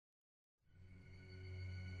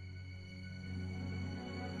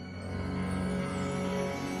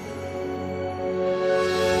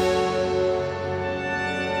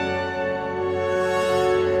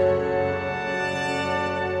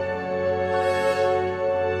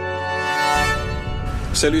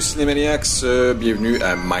Salut Cinémaniacs, bienvenue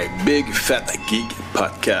à My Big Fat Geek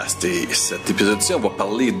Podcast. Et cet épisode-ci, on va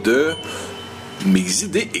parler de mes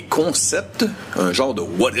idées et concepts, un genre de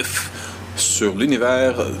what if sur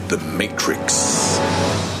l'univers de Matrix.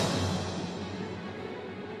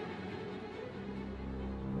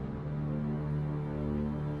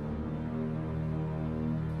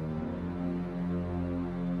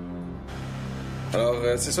 Alors,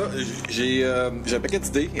 c'est ça, j'ai un paquet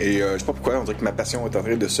d'idées et je sais pas pourquoi, on dirait que ma passion est en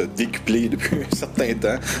train de se décupler depuis un certain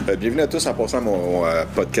temps. Bienvenue à tous en passant à mon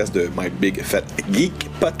podcast de My Big Fat Geek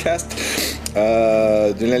Podcast.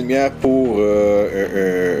 De la lumière pour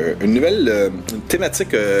une nouvelle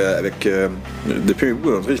thématique avec depuis un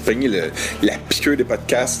bout, on dirait que j'ai pogné la piqûre des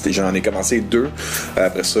podcasts et j'en ai commencé 2,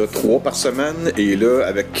 après ça 3 par semaine, et là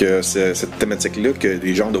avec cette thématique-là, que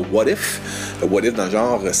des genres de what if dans le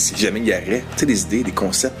genre si jamais il y aurait, tu sais, des idées, des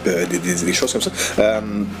concepts, des choses comme ça.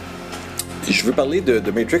 Je veux parler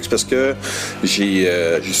de Matrix parce que je suis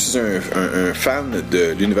un fan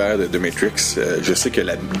de l'univers de Matrix. Je sais que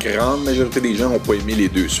la grande majorité des gens n'ont pas aimé les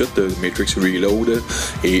deux suites, Matrix Reload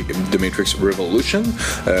et The Matrix Revolution.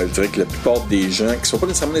 Je dirais que la plupart des gens qui ne sont pas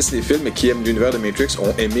nécessairement des films mais qui aiment l'univers de Matrix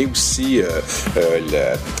ont aimé aussi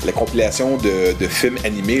la compilation de films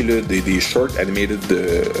animés, là, des short animated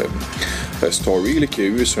story qu'il y a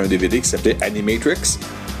eu sur un DVD qui s'appelait Animatrix.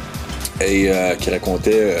 Et qui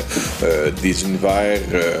racontait des univers,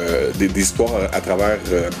 des histoires à travers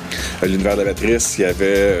l'univers de la Matrice. Il y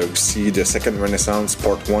avait aussi The Second Renaissance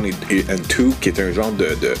Part 1 et 2, qui est un genre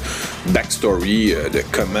de backstory de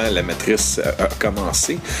comment la Matrice a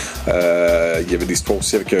commencé. Il y avait des histoires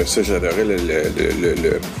aussi avec ça, j'adorais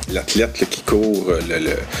l'athlète là, qui court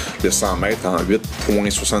le 100 mètres en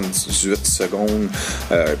 8,78 secondes.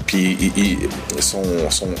 Puis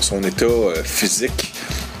son état physique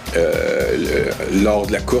lors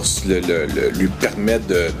de la course lui permet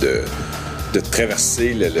de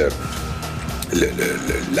traverser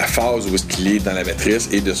la phase où est-ce qu'il est dans la matrice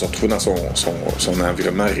et de se retrouver dans son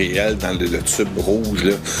environnement réel, dans le tube rouge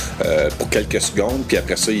là, pour quelques secondes, puis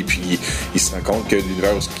après ça il se rend compte que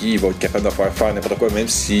l'univers où il va être capable de faire n'importe quoi, même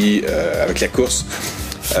si avec la course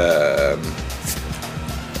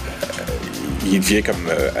il devient comme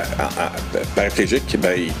paraplégique,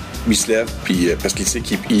 il se lève, puis parce qu'il sait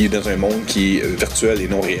qu'il est dans un monde qui est virtuel et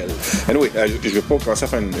non réel. Anyway, je ne vais pas commencer à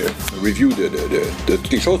faire une review de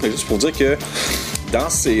toutes les choses, mais juste pour dire que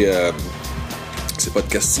dans ces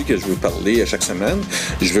podcasts-ci que je veux parler à chaque semaine,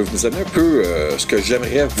 je vais vous amener un peu ce que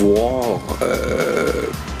j'aimerais voir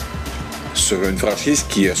sur une franchise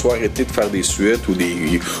qui a soit arrêté de faire des suites ou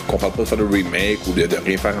qu'on parle pas de faire de remake ou de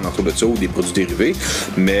rien faire en entour de ça ou des produits dérivés,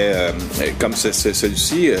 mais comme c'est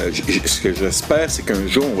celui-ci, ce que j'espère, c'est qu'un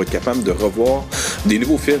jour on va être capable de revoir des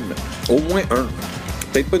nouveaux films, au moins un.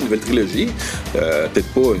 Peut-être pas une nouvelle trilogie,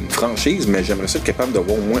 peut-être pas une franchise, mais j'aimerais ça être capable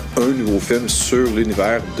d'avoir au moins un nouveau film sur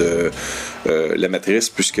l'univers de la Matrice,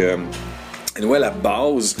 puisque nous, à la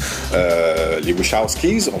base, les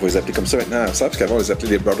Wachowskis, on va les appeler comme ça maintenant, parce qu'avant on les appelait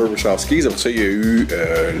les Brothers Wachowskis. Après ça, il y a eu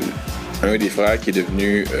un des frères qui est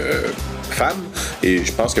devenu femme, et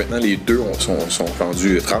je pense que maintenant les deux sont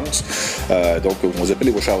rendus trans. Donc, on les appelle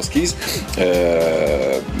les Wachowskis.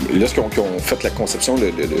 Lorsqu'ils ont fait la conception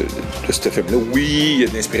de ce film-là, oui, il y a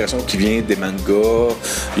de l'inspiration qui vient des mangas,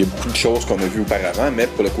 il y a beaucoup de choses qu'on a vues auparavant, mais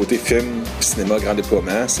pour le côté film, cinéma, grand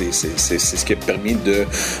déploiement, c'est ce qui a permis de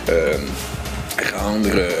rendre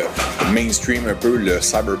mainstream un peu le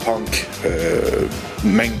cyberpunk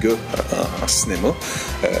manga en cinéma.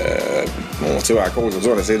 Encore aujourd'hui,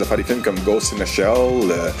 on essaie de faire des films comme Ghost in the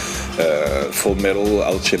Shell, Full Metal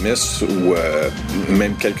Alchemist ou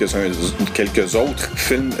même quelques autres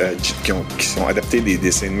films qui sont adaptés des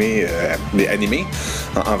dessins animés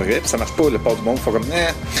en vrai. Puis ça marche pas, le part du monde fait comme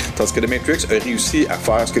tandis que The Matrix a réussi à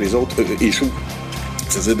faire ce que les autres échouent.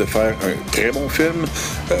 C'est-à-dire de faire un très bon film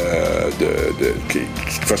qui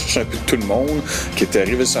va chercher un peu tout le monde, qui était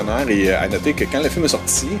révolutionnaire. Et à noter que quand le film est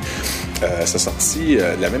sorti, c'est sorti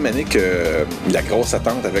la même année que la grosse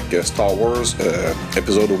attente avec Star Wars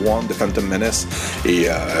Episode 1 de Phantom Menace. Et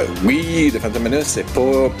oui, The Phantom Menace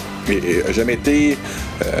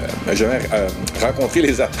n'a jamais rencontré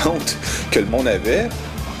les attentes que le monde avait.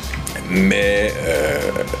 Mais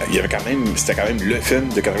c'était quand même le film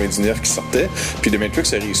de 99 qui sortait. Puis The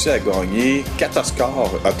Matrix a réussi à gagner 4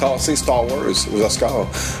 Oscars, a tassé Star Wars aux Oscars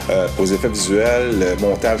pour les effets visuels,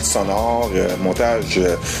 montage sonore, montage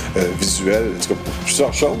visuel, en tout cas pour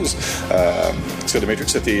plusieurs choses. Parce que The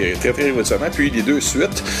Matrix était très très révolutionnaire. Puis les deux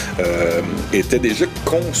suites étaient déjà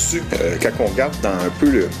conçues quand on regarde dans un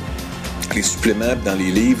peu les suppléments dans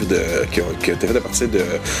les livres qui ont été faits à partir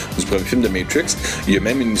du premier film de Matrix. Il y a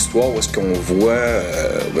même une histoire où est-ce qu'on voit,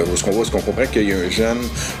 où est-ce qu'on comprend qu'il y a un jeune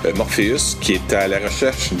Morpheus qui est à la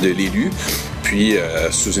recherche de l'élu. Puis,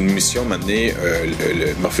 sous une mission, maintenant,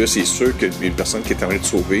 Morpheus est sûr qu'une personne qui est en train de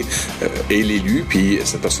sauver est l'élu, puis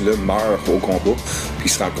cette personne-là meurt au combat, puis il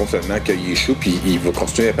se rend compte finalement qu'il échoue, puis il va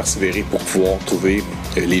continuer à persévérer pour pouvoir trouver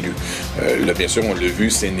l'élu. Là, bien sûr, on l'a vu,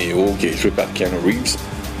 c'est Neo, qui est joué par Keanu Reeves.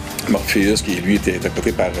 Morpheus, qui lui était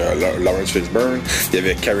interprété par Lawrence Fishburne. Il y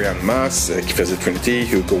avait Carrie-Anne Moss qui faisait Trinity,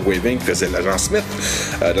 Hugo Weaving qui faisait l'agent Smith.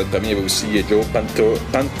 Notre premier, il y avait aussi Joe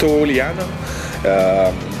Pantoliano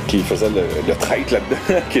qui faisait le traître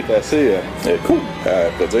là-dedans, qui était assez cool,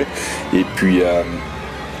 à dire. Et puis,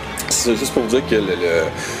 c'est juste pour vous dire que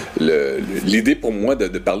l'idée pour moi de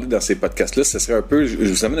parler dans ces podcasts-là, ce serait un peu, je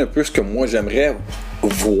vous amène un peu ce que moi j'aimerais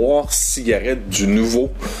voir s'il y aurait du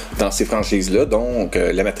nouveau dans ces franchises-là, donc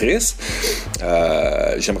la Matrice.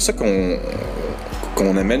 J'aimerais ça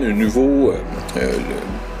qu'on amène un nouveau,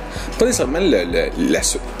 pas nécessairement la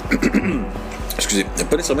suite. Excusez,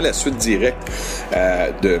 pas nécessairement la suite directe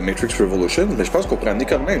de Matrix Revolution, mais je pense qu'on pourrait amener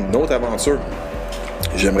quand même une autre aventure.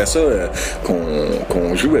 J'aimerais ça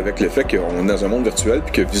qu'on joue avec le fait qu'on est dans un monde virtuel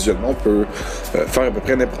puis que visuellement on peut faire à peu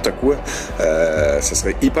près n'importe quoi. Ça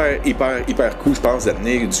serait hyper cool, je pense,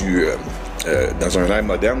 d'amener dans un ère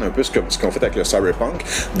moderne, un peu comme ce qu'on fait avec le cyberpunk,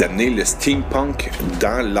 d'amener le steampunk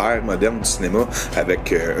dans l'ère moderne du cinéma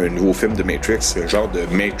avec un nouveau film de Matrix, un genre de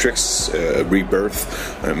Matrix Rebirth,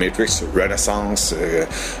 un Matrix Renaissance,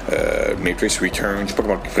 Matrix Return, je sais pas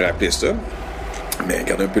comment on pourrait appeler ça. Mais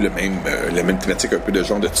garder un peu la même thématique, un peu de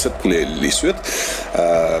genre de titre pour les suites.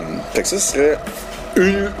 Fait que ça serait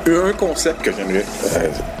un concept que j'aimerais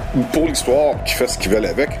pour l'histoire qui fait ce qu'ils veulent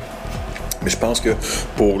avec. Mais je pense que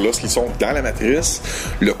pour lorsqu'ils sont dans la matrice,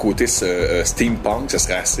 le côté steampunk, ça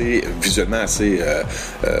serait visuellement assez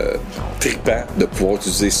trippant de pouvoir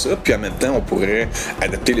utiliser ça. Puis en même temps, on pourrait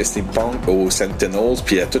adapter le steampunk aux Sentinels,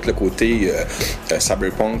 puis à tout le côté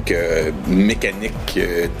cyberpunk mécanique,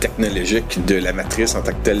 technologique de la matrice en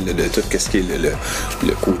tant que tel, de tout ce qui est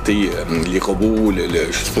le côté, les robots,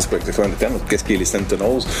 je sais pas si c'est exactement le terme, qu'est-ce qui est les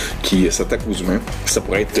Sentinels qui s'attaquent aux humains. Ça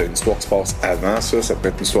pourrait être une histoire qui se passe avant ça pourrait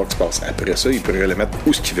être une histoire qui se passe après ça, ils pourraient le mettre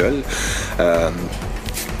où ce qu'ils veulent.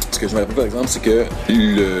 Ce que je me rappelle par exemple, c'est que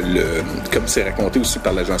comme c'est raconté aussi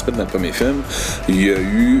par l'agent Smith dans le premier film, il y a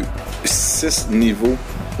eu 6 niveaux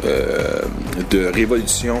de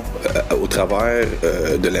révolution au travers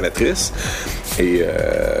de la matrice. Et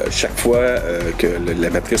chaque fois que la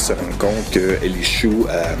matrice se rend compte qu'elle échoue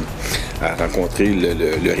à rencontrer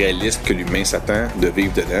le réalisme que l'humain s'attend de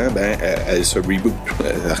vivre dedans, elle se reboot,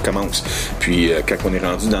 elle recommence. Puis quand on est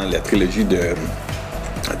rendu dans la trilogie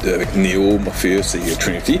avec Neo, Morpheus et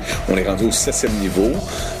Trinity, on est rendu au 7e niveau.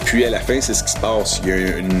 Puis à la fin, c'est ce qui se passe. Il y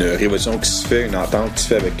a une révolution qui se fait, une entente qui se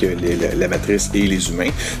fait avec la matrice et les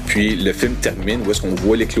humains. Puis le film termine où est-ce qu'on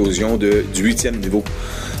voit l'éclosion du 8e niveau.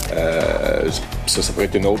 Ça pourrait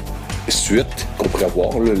être une autre suite qu'on pourrait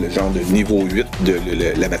voir, là, le genre de niveau 8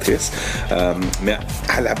 de la matrice. Mais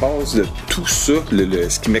à la base de tout ça,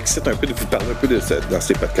 ce qui m'excite un peu de vous parler un peu dans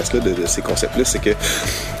ces podcasts-là, de ces concepts-là, c'est que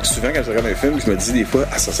souvent quand je regarde un film, je me dis des fois,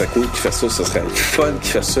 ça serait cool qu'il fasse ça, ça serait fun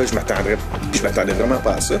qu'il fasse ça, je m'attendais vraiment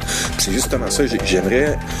pas à ça. Puis c'est justement ça,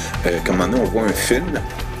 j'aimerais, comme maintenant on voit un film,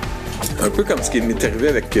 un peu comme ce qui m'est arrivé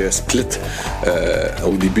avec Split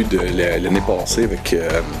au début de l'année passée avec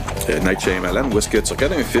Night Shyamalan, où est-ce que tu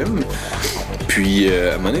regardes un film, puis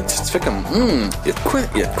à un moment donné, tu fais comme il y a de quoi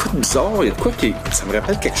de bizarre, il y a de quoi ça me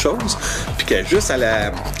rappelle quelque chose, puis que juste à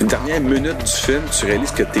la dernière minute du film, tu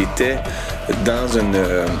réalises que t'étais dans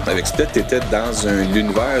avec Split, t'étais dans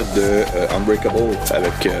l'univers de Unbreakable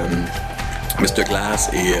avec Mr. Glass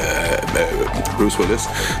et Bruce Willis.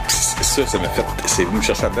 Ça m'a fait, c'est venu me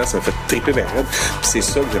chercher là-dedans, ça m'a fait triper bien raide. Puis c'est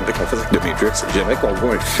ça que j'aimerais qu'on fasse avec The Matrix. J'aimerais qu'on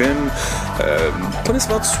voit un film, pas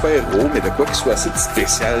nécessairement de super-héros, mais de quoi qui soit assez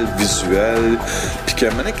spécial, visuel. Puis qu'à un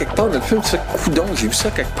moment donné, quelque part dans le film, tu fais coudon, j'ai vu ça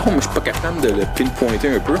quelque part, mais je suis pas capable de le pinpointer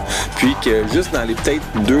un peu. Puis que juste dans les peut-être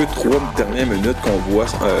 2-3 dernières minutes qu'on voit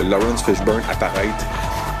Lawrence Fishburne apparaître,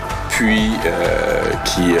 puis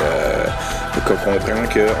qu'on comprend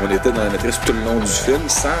qu'on était dans la matrice tout le long du film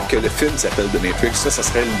sans que le film s'appelle The Matrix. Ça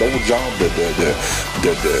serait un autre genre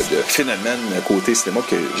de phénomène côté cinéma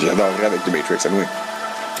que j'adorerais avec The Matrix. Anyway,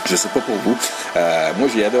 je sais pas pour vous. Moi,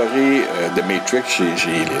 j'ai adoré The Matrix.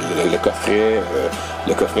 J'ai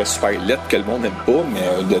le coffret super lettre que le monde n'aime pas,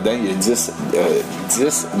 mais dedans, il y a 10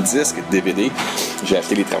 disques DVD. J'ai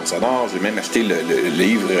acheté les trames sonores. J'ai même acheté le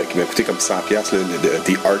livre qui m'a coûté comme 100$,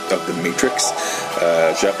 de The Art of the Matrix.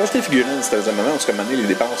 J'ai pas acheté les figurines. C'était un moment où, à un moment donné, les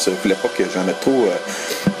dépenses ne voulaient pas que j'en mette trop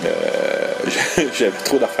j'avais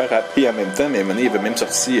trop d'affaires à appeler en même temps, mais à un moment donné, il avait même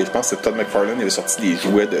sorti, je pense que Todd McFarlane, il avait sorti les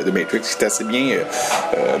jouets de Matrix, qui étaient assez bien,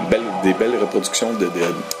 des belles reproductions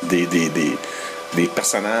des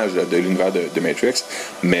personnages de l'univers de Matrix.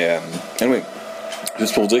 Mais, anyway,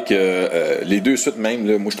 juste pour dire que les deux suites même,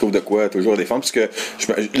 là, moi je trouve de quoi toujours à défendre, parce que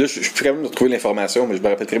je suis plus capable de retrouver l'information, mais je me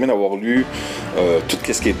rappelle très bien d'avoir lu tout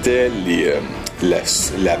ce qui était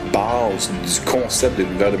la base du concept de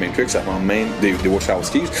l'univers de Matrix avant même des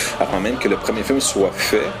Wachowskis, avant même que le premier film soit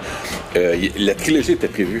fait. La trilogie était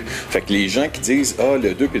prévue. Fait que les gens qui disent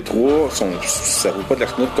le 2 et le 3 ça vaut pas de la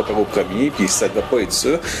chenoute comparé au premier, puis ça ne doit pas être ça,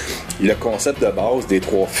 le concept de base des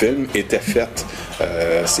 3 films était fait.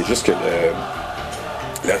 C'est juste que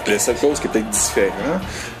la seule chose qui est peut-être différent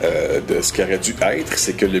de ce qui aurait dû être,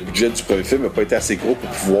 c'est que le budget du premier film n'a pas été assez gros pour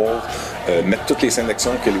pouvoir mettre toutes les scènes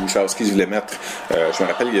d'action que les Wachowskis voulaient mettre. Je me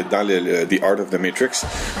rappelle, il y a dans The Art of the Matrix,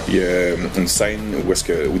 il y a une scène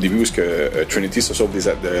au début où Trinity se sauve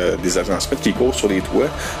des agents Smith qui courent sur les toits,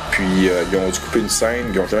 puis ils ont dû couper une scène,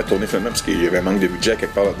 ils n'ont jamais tourné finalement parce qu'il y avait un manque de budget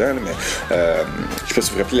quelque part là-dedans, mais je sais pas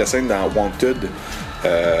si vous vous rappelez la scène dans Wanted,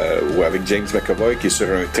 ou avec James McAvoy qui est sur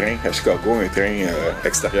un train à Chicago, un train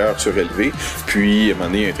extérieur surélevé, puis à un moment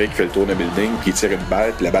donné, il y a un train qui fait le tour d'un building, puis il tire une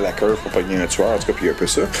balle, puis la balle à curve pour pogner un tueur, en tout cas, puis il y a un peu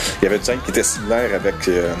ça. Il y avait une scène qui était similaire avec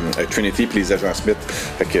Trinity puis les agents Smith.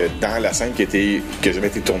 Fait que dans la scène qui a jamais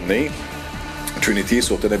été tournée, Trinity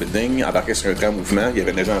sautait d'un building, embarquait sur un train en mouvement, il y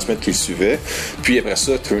avait un agent Smith qui le suivait, puis après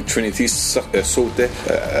ça, Trinity sautait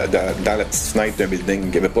dans la petite fenêtre d'un building. Il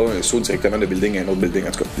n'y avait pas un saut directement d'un building à un autre building,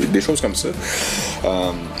 en tout cas, des choses comme ça.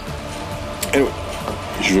 Anyway,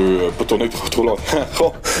 je veux pas tourner trop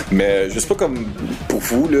longtemps, mais je sais pas comme pour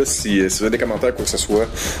vous, là, si vous avez des commentaires, quoi que ce soit,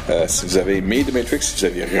 si vous avez aimé The Matrix, si vous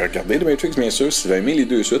avez regardé The Matrix, bien sûr, si vous avez aimé les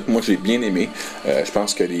deux suites, moi j'ai bien aimé. Je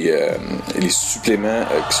pense que les suppléments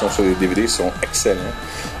qui sont sur les DVD sont excellents.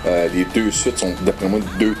 Les deux suites sont, d'après moi,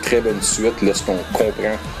 deux très bonnes suites lorsqu'on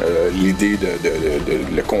comprend l'idée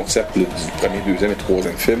le concept là, du premier, deuxième et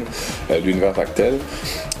troisième film, l'univers en tant que tel.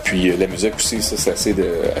 Puis la musique aussi, ça c'est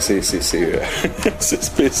assez c'est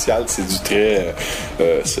spécial, c'est du très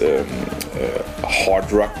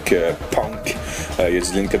hard rock punk. Il y a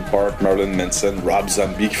du Linkin Park, Marilyn Manson, Rob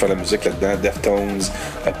Zombie qui font la musique là-dedans, Deftones,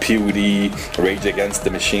 P.O.D., Rage Against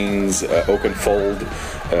the Machines, Oakenfold.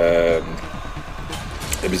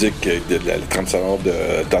 La musique de la trame sonore de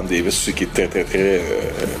Don Davis aussi, qui est très très très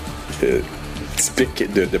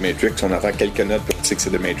typique de Matrix. On entend quelques notes pour dire que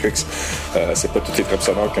c'est de Matrix. C'est pas toutes les trames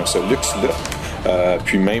sonores qui ont ce luxe-là.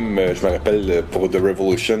 Puis même, je me rappelle pour The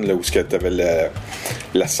Revolution, là, où tu avais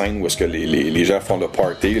la scène où est-ce que les gens font le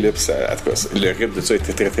party, là, puis le rythme de ça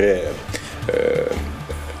était très très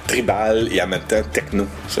tribal et en même temps techno.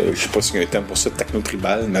 Je sais pas s'il y a un terme pour ça,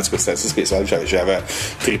 techno-tribal, mais en tout cas, c'était assez spécial. J'avais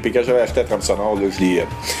trippé. Quand j'avais acheté la trame sonore, là,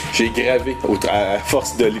 j'ai gravé, à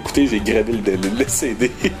force de l'écouter, j'ai gravé le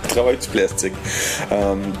CD, le travail du plastique.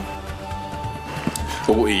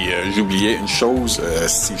 J'oubliais une chose,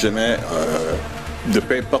 si jamais de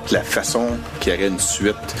peu importe la façon qu'il y aurait une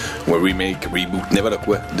suite ou un remake, reboot, n'importe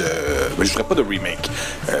quoi je ne ferais pas de remake.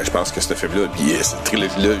 Je pense que ce film-là, cette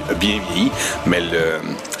trilogie-là a bien vieilli, mais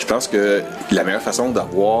je pense que la meilleure façon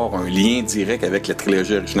d'avoir un lien direct avec la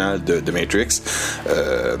trilogie originale de Matrix,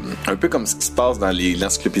 un peu comme ce qui se passe dans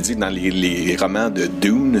l'encyclopédie, dans les romans de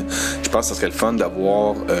Dune, je pense que ce serait le fun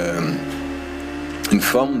d'avoir une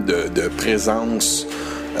forme de présence,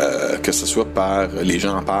 que ce soit par les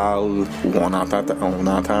gens en parlent, où on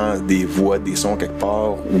entend des voix, des sons quelque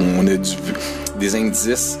part, où on a des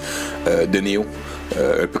indices de Néo.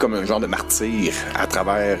 Un peu comme un genre de martyr à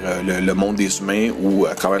travers le monde des humains ou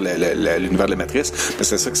à travers l'univers de la matrice. Mais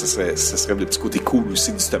c'est ça que ce serait le petit côté cool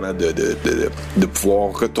aussi, justement, de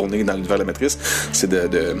pouvoir retourner dans l'univers de la matrice. C'est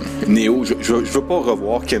de Neo. Je veux pas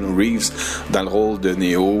revoir Keanu Reeves dans le rôle de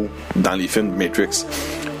Neo dans les films de Matrix.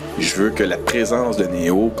 Je veux que la présence de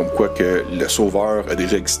Neo, comme quoi que le sauveur a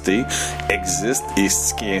déjà existé, existe, et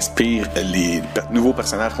ce qui inspire les nouveaux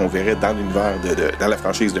personnages qu'on verrait dans l'univers dans la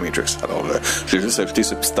franchise de Matrix. Alors, je vais juste ajouter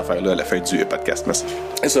cette petite affaire-là à la fin du podcast. Merci.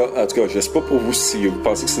 Et ça, en tout cas, je sais pas pour vous si vous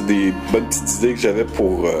pensez que c'est des bonnes petites idées que j'avais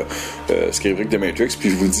pour ce qui est rubrique de Matrix. Puis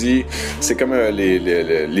je vous dis, c'est comme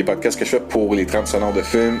les podcasts que je fais pour les trames sonores de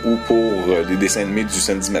films ou pour les dessins animés du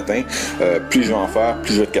samedi matin. Plus je vais en faire,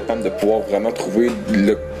 plus je vais être capable de pouvoir vraiment trouver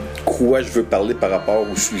quoi je veux parler par rapport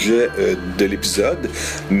au sujet de l'épisode,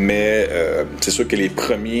 mais c'est sûr que les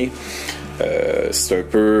premiers, c'est un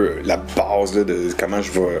peu la base là, de comment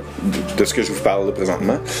je vais, de ce que je vous parle là,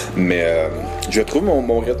 présentement, mais je vais trouver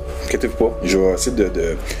mon rythme, inquiétez-vous pas, je vais essayer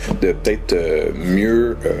de peut-être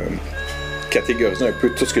mieux catégoriser un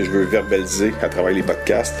peu tout ce que je veux verbaliser à travers les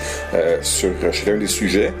podcasts sur chacun des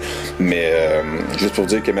sujets. Mais juste pour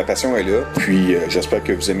dire que ma passion est là. Puis j'espère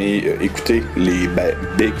que vous aimez écouter les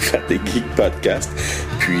Big Fat Geek Podcast.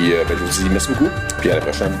 Puis je vous dis merci beaucoup. Puis à la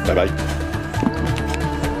prochaine. Bye bye.